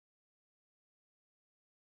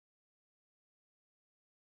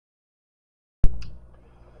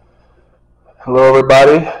Hello,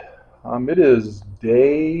 everybody. It is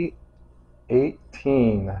day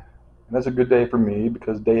 18, and that's a good day for me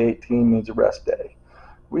because day 18 means a rest day.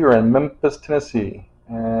 We are in Memphis, Tennessee,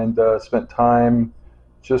 and spent time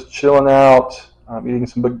just chilling out, eating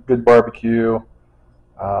some good barbecue,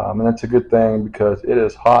 and that's a good thing because it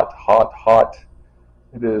is hot, hot, hot.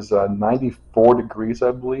 It is 94 degrees,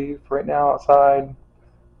 I believe, right now outside,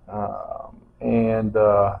 and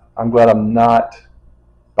I'm glad I'm not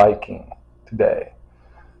biking today.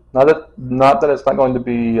 Not that it's not going to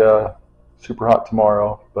be super hot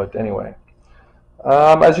tomorrow, but anyway.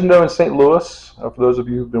 As you know, in St. Louis, for those of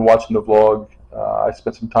you who've been watching the vlog, I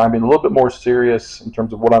spent some time being a little bit more serious in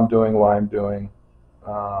terms of what I'm doing, why I'm doing.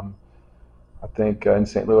 Um, I think in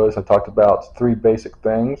St. Louis, I talked about three basic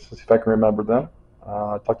things. Let's see if I can remember them.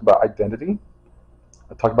 I talked about identity.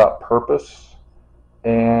 I talked about purpose,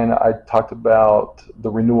 and I talked about the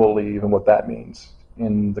renewal leave and what that means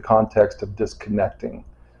in the context of disconnecting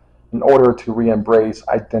in order to re-embrace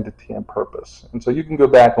identity and purpose. And so you can go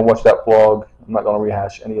back and watch that vlog. I'm not going to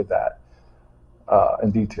rehash any of that in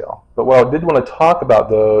detail. But what I did want to talk about,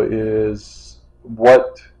 though, is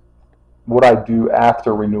what I do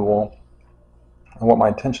after renewal and what my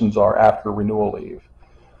intentions are after renewal leave.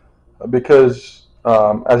 Because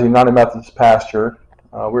as a United Methodist pastor,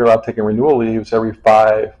 we're allowed taking renewal leaves every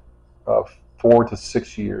 4 to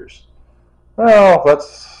 6 years. Well,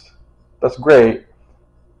 that's great,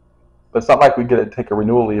 but it's not like we get to take a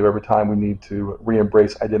renewal leave every time we need to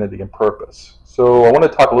re-embrace identity and purpose. So I want to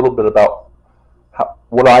talk a little bit about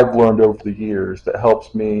what I've learned over the years that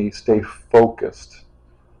helps me stay focused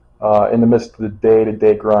in the midst of the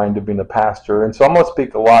day-to-day grind of being a pastor. And so I'm going to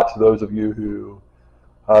speak a lot to those of you who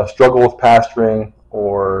struggle with pastoring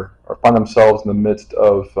or find themselves in the midst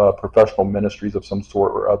of professional ministries of some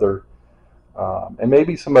sort or other. And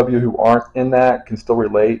maybe some of you who aren't in that can still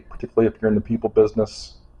relate, particularly if you're in the people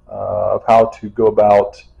business, of how to go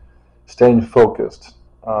about staying focused.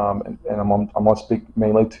 And I'm going to speak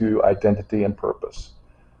mainly to identity and purpose.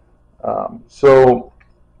 So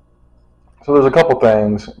there's a couple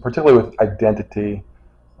things, particularly with identity,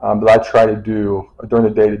 that I try to do during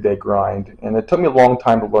the day-to-day grind. And it took me a long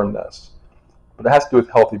time to learn this, but it has to do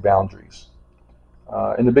with healthy boundaries.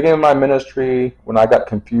 In the beginning of my ministry, when I got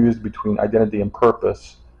confused between identity and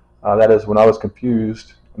purpose, that is, when I was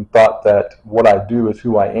confused and thought that what I do is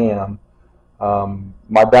who I am,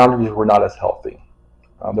 my boundaries were not as healthy.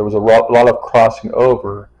 There was a lot of crossing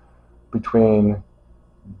over between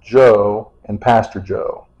Joe and Pastor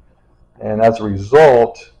Joe. And as a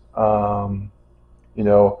result, I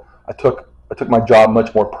took my job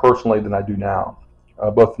much more personally than I do now,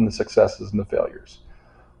 both in the successes and the failures.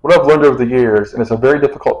 What I've learned over the years, and it's a very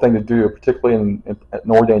difficult thing to do, particularly in an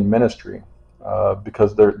ordained ministry,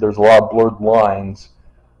 because there's a lot of blurred lines.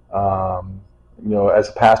 As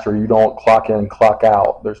a pastor, you don't clock in and clock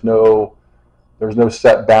out. There's no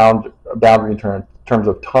set boundary in terms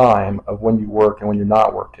of time of when you work and when you're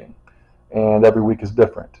not working, and every week is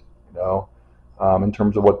different. In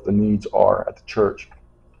terms of what the needs are at the church.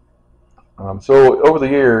 So over the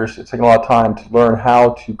years, it's taken a lot of time to learn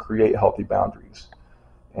how to create healthy boundaries.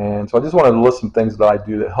 And so I just wanted to list some things that I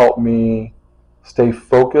do that help me stay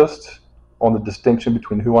focused on the distinction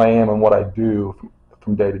between who I am and what I do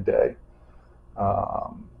from day to day.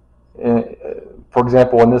 For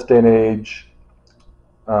example, in this day and age,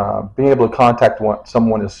 being able to contact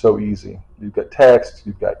someone is so easy. You've got text,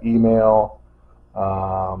 you've got email,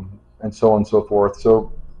 and so on and so forth. So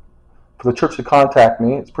for the church to contact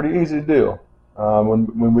me, it's pretty easy to do.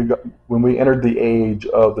 When we entered the age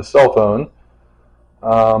of the cell phone,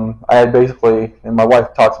 I had basically, and my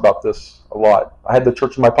wife talks about this a lot, I had the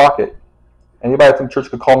church in my pocket. Anybody from the church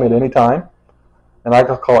could call me at any time, and I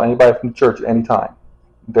could call anybody from the church at any time.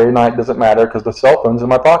 Day or night doesn't matter because the cell phone's in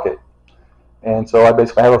my pocket. And so I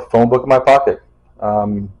basically have a phone book in my pocket,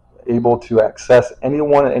 able to access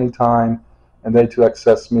anyone at any time, and they to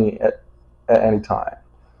access me at any time.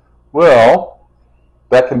 Well,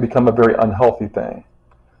 that can become a very unhealthy thing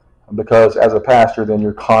because as a pastor, then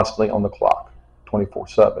you're constantly on the clock,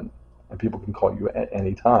 24/7, and people can call you at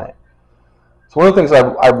any time. So one of the things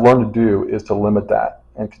I've learned to do is to limit that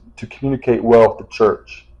and to communicate well with the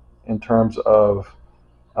church in terms of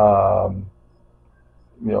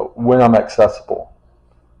when I'm accessible.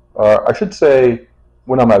 I should say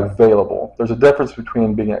when I'm available. There's a difference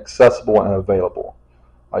between being accessible and available.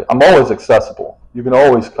 I'm always accessible. You can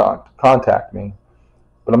always contact me,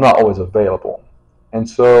 but I'm not always available. And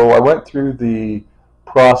so I went through the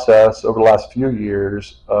process over the last few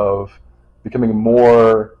years of becoming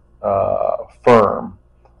more firm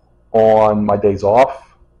on my days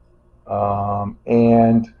off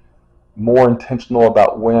and more intentional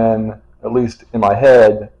about when, at least in my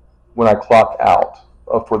head, when I clock out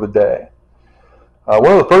for the day.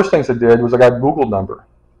 One of the first things I did was I got a Google number.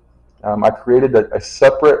 I created a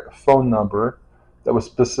separate phone number that was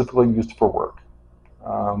specifically used for work,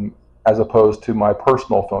 as opposed to my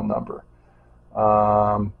personal phone number.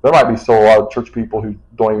 There might be still a lot of church people who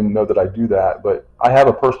don't even know that I do that, but I have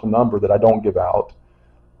a personal number that I don't give out.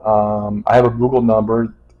 I have a Google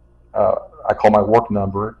number, I call my work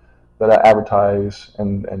number, that I advertise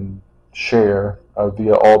and share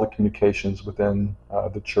via all the communications within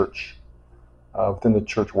the church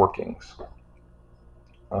workings.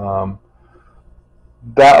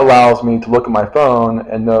 That allows me to look at my phone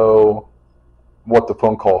and know what the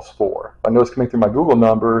phone call is for. If I know it's coming through my Google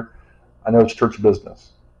number, I know it's church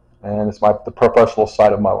business, and it's the professional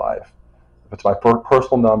side of my life. If it's my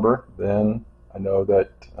personal number, then I know that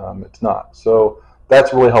it's not. So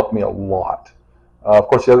that's really helped me a lot. Of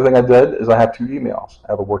course, the other thing I did is I have two emails.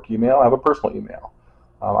 I have a work email, I have a personal email.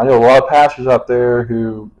 I know a lot of pastors out there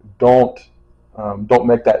who don't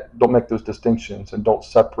make those distinctions and don't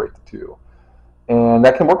separate the two. And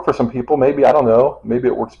that can work for some people. Maybe, I don't know, maybe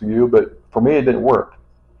it works for you, but for me it didn't work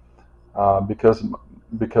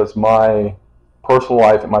because my personal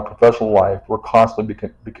life and my professional life were constantly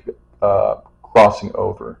crossing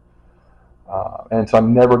over. And so I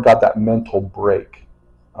never got that mental break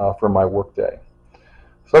from my workday.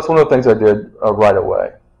 So that's one of the things I did right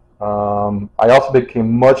away. I also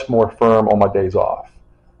became much more firm on my days off.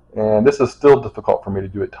 And this is still difficult for me to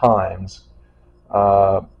do at times.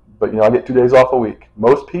 But I get 2 days off a week.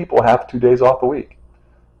 Most people have 2 days off a week.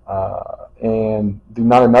 And the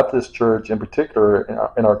United Methodist Church in particular,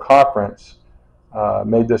 in our conference,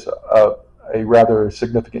 made this a rather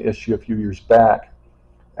significant issue a few years back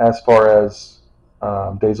as far as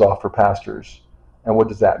days off for pastors. And what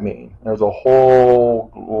does that mean? There's a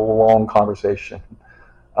whole long conversation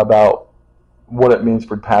about what it means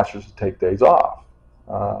for pastors to take days off.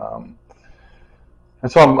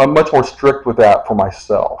 And so I'm much more strict with that for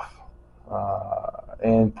myself.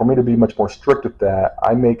 And for me to be much more strict with that,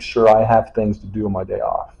 I make sure I have things to do on my day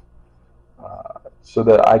off. So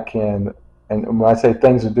that I can, and when I say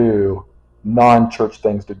things to do, non-church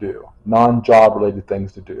things to do, non-job related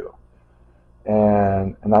things to do.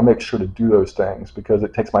 And I make sure to do those things because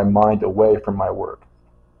it takes my mind away from my work.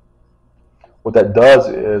 What that does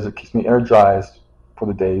is it keeps me energized for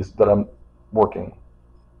the days that I'm working,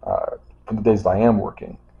 for the days that I am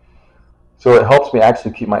working. So it helps me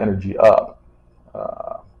actually keep my energy up.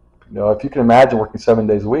 If you can imagine working 7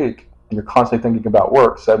 days a week and you're constantly thinking about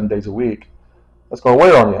work 7 days a week, that's going to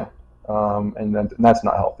weigh on you, and that's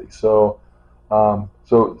not healthy. So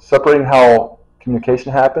separating how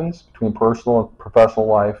communication happens between personal and professional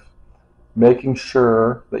life, making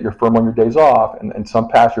sure that you're firm on your days off, and some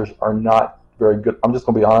pastors are not very good. I'm just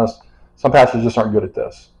going to be honest. Some pastors just aren't good at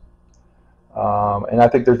this. And I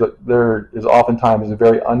think there is oftentimes a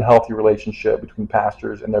very unhealthy relationship between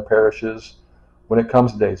pastors and their parishes when it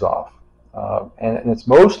comes to days off. And it's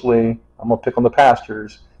mostly, I'm going to pick on the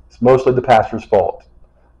pastors, it's mostly the pastor's fault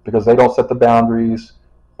because they don't set the boundaries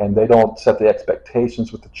and they don't set the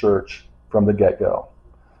expectations with the church from the get-go.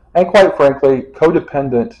 And quite frankly,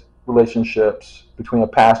 codependent relationships between a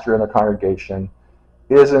pastor and a congregation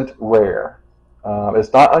isn't rare.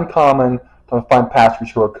 It's not uncommon to find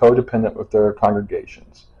pastors who are codependent with their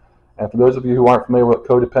congregations. And for those of you who aren't familiar with what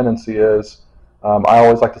codependency is, I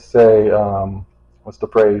always like to say, what's the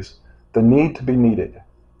phrase? The need to be needed.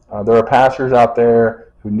 There are pastors out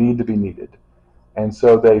there who need to be needed. And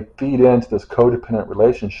so they feed into this codependent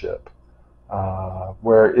relationship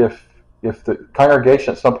where if the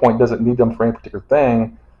congregation at some point doesn't need them for any particular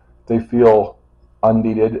thing, they feel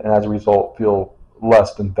unneeded and as a result feel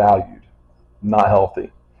less than valued, not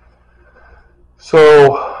healthy.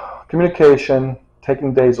 So communication,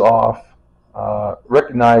 taking days off,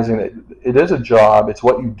 recognizing that it is a job, it's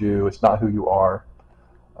what you do, it's not who you are.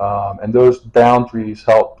 And those boundaries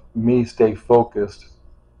help me stay focused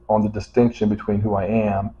on the distinction between who I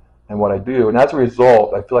am and what I do. And as a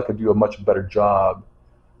result, I feel like I do a much better job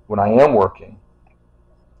when I am working.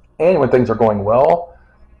 And when things are going well,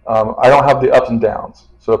 I don't have the ups and downs.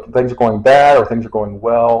 So if things are going bad or things are going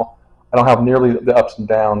well, I don't have nearly the ups and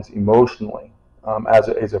downs emotionally as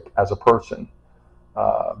a person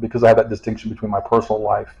because I have that distinction between my personal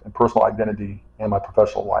life and personal identity and my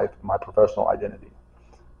professional life and my professional identity.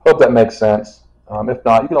 Hope that makes sense. If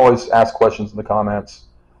not, you can always ask questions in the comments.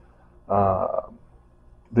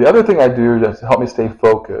 The other thing I do to help me stay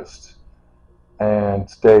focused and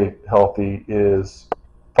stay healthy is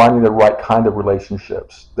finding the right kind of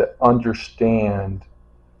relationships that understand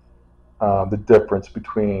the difference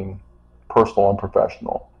between personal and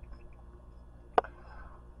professional.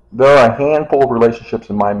 There are a handful of relationships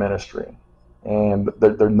in my ministry, and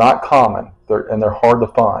they're not common, and they're hard to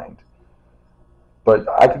find. But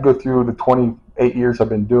I could go through the 28 years I've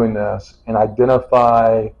been doing this and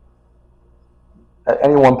identify at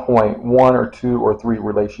any one point 1 or 2 or 3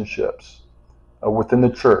 relationships within the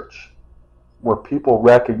church where people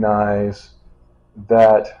recognize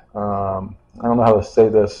that, I don't know how to say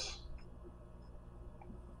this,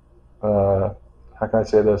 how can I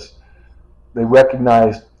say this? They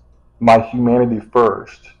recognize my humanity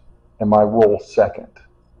first and my role second.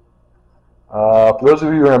 For those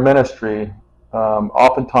of you who are in ministry,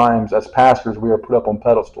 oftentimes as pastors we are put up on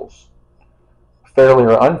pedestals. Fairly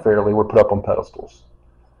or unfairly, we're put up on pedestals.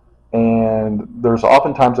 And there's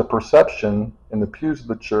oftentimes a perception in the pews of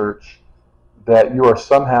the church that you are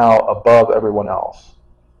somehow above everyone else.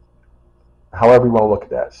 However you want to look at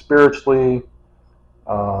that, spiritually,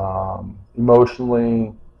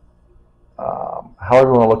 emotionally,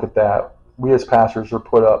 however you want to look at that, we as pastors are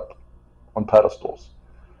put up on pedestals.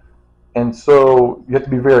 And so you have to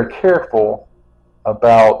be very careful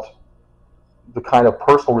about the kind of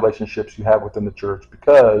personal relationships you have within the church,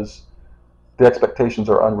 because the expectations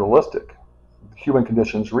are unrealistic. The human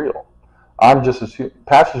condition is real.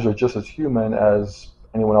 Pastors are just as human as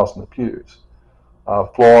anyone else in the pews.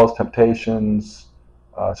 Flaws, temptations,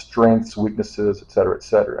 strengths, weaknesses, etc.,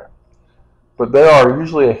 etc. But there are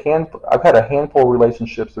usually I've had a handful of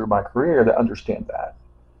relationships through my career that understand that.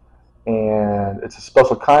 And it's a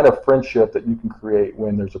special kind of friendship that you can create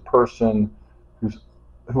when there's a person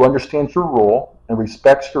who understands your role and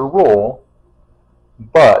respects your role,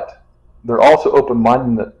 but they're also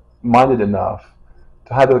open-minded enough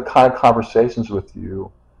to have the kind of conversations with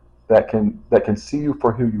you that can see you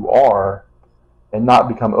for who you are and not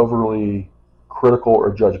become overly critical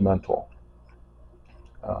or judgmental.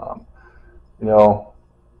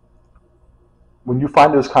 When you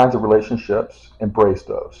find those kinds of relationships, embrace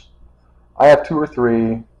those. I have 2 or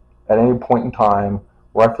 3 at any point in time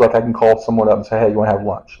where I feel like I can call someone up and say, hey, you want to have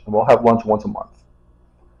lunch? And we'll have lunch once a month.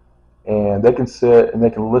 And they can sit and they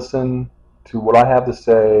can listen to what I have to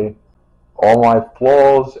say, all my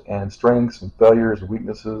flaws and strengths and failures and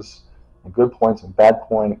weaknesses and good points and bad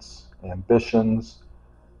points and ambitions.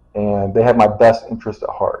 And they have my best interest at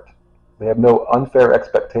heart. They have no unfair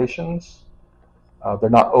expectations. They're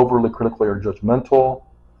not overly critical or judgmental.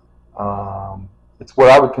 It's what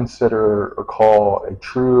I would consider or call a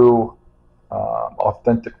true,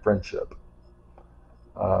 authentic friendship.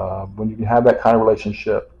 When you can have that kind of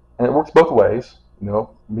relationship, and it works both ways,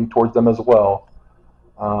 me towards them as well,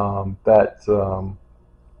 that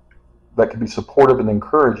can be supportive and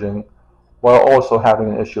encouraging while also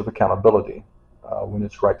having an issue of accountability when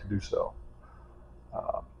it's right to do so.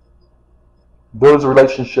 Those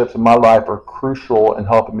relationships in my life are crucial in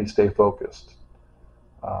helping me stay focused.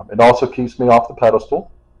 It also keeps me off the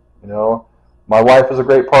pedestal. My wife is a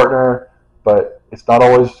great partner, but it's not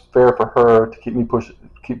always fair for her to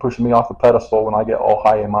keep pushing me off the pedestal when I get all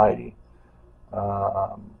high and mighty.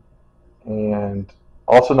 And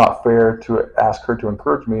also not fair to ask her to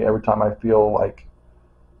encourage me every time I feel like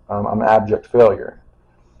I'm an abject failure.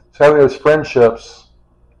 So having those friendships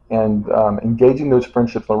and engaging those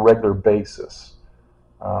friendships on a regular basis.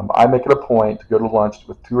 I make it a point to go to lunch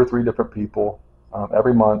with 2 or 3 different people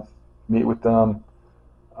every month, meet with them,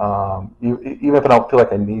 even if I don't feel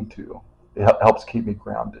like I need to. It helps keep me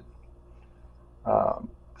grounded.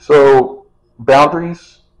 So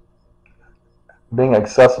boundaries, being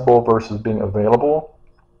accessible versus being available,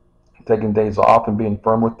 taking days off and being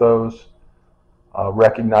firm with those,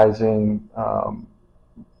 recognizing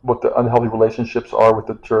what the unhealthy relationships are with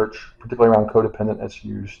the church, particularly around codependent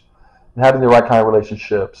issues, and having the right kind of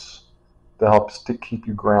relationships that helps to keep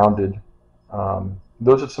you grounded.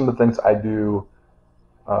 Those are some of the things I do,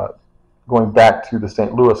 going back to the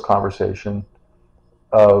St. Louis conversation,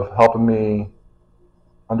 of helping me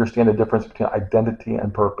understand the difference between identity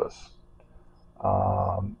and purpose,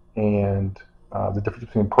 and the difference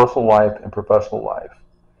between personal life and professional life.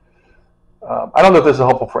 I don't know if this is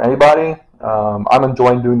helpful for anybody. I'm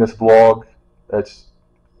enjoying doing this vlog. It's,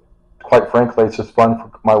 quite frankly, it's just fun for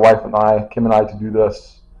my wife and I, Kim and I, to do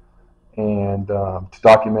this and to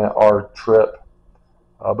document our trip.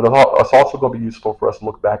 But it's also going to be useful for us to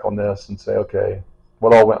look back on this and say, okay,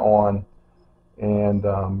 what all went on, and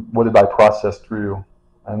what did I process through,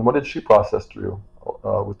 and what did she process through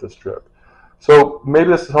with this trip. So maybe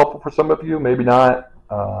this is helpful for some of you, maybe not.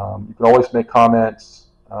 You can always make comments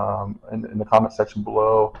in the comment section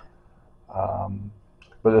below.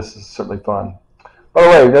 But this is certainly fun. By the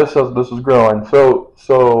way, this is growing.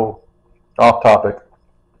 So off topic.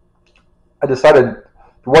 I decided,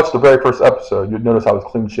 if you watch the very first episode, you'd notice I was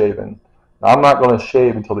clean shaven. Now, I'm not going to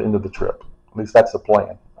shave until the end of the trip. At least that's the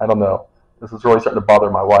plan. I don't know. This is really starting to bother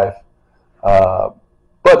my wife.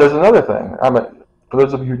 But there's another thing. For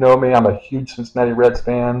those of you who know me, I'm a huge Cincinnati Reds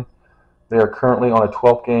fan. They are currently on a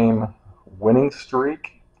 12-game winning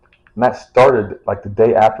streak, and that started like the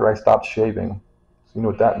day after I stopped shaving. So you know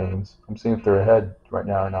what that means. I'm seeing if they're ahead right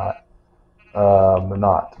now or not. They're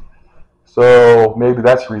not. So maybe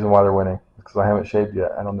that's the reason why they're winning, because I haven't shaved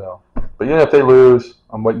yet. I don't know. But even if they lose,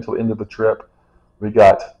 I'm waiting until the end of the trip.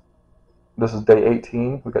 This is day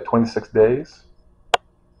 18. We got 26 days.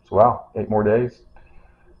 So wow, 8 more days.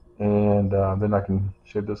 And then I can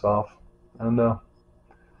shave this off. I don't know.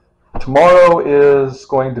 Tomorrow is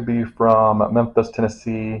going to be from Memphis,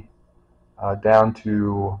 Tennessee, down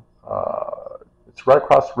to, it's right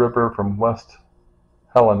across the river from West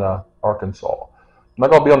Helena, Arkansas. I'm not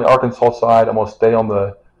going to be on the Arkansas side. I'm going to stay on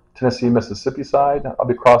the Tennessee, Mississippi side. I'll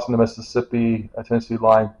be crossing the Mississippi, Tennessee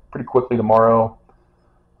line pretty quickly tomorrow.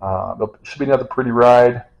 It should be another pretty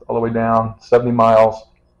ride all the way down, 70 miles.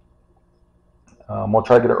 We'll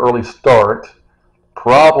try to get an early start.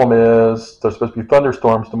 Problem is, there's supposed to be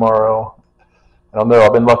thunderstorms tomorrow. I don't know.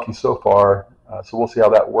 I've been lucky so far, so we'll see how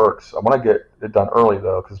that works. I want to get it done early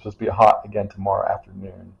though, because it's supposed to be hot again tomorrow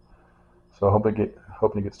afternoon. So hoping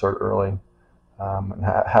to get started early and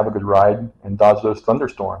have a good ride and dodge those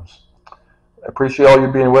thunderstorms. I appreciate all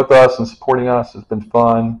you being with us and supporting us. It's been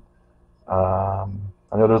fun. I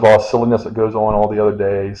know there's a lot of silliness that goes on all the other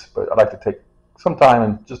days, but I'd like to take some time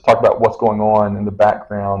and just talk about what's going on in the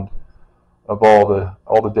background of all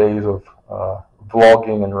the days of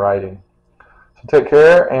vlogging and writing. So take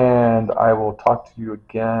care, and I will talk to you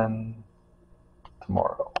again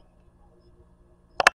tomorrow.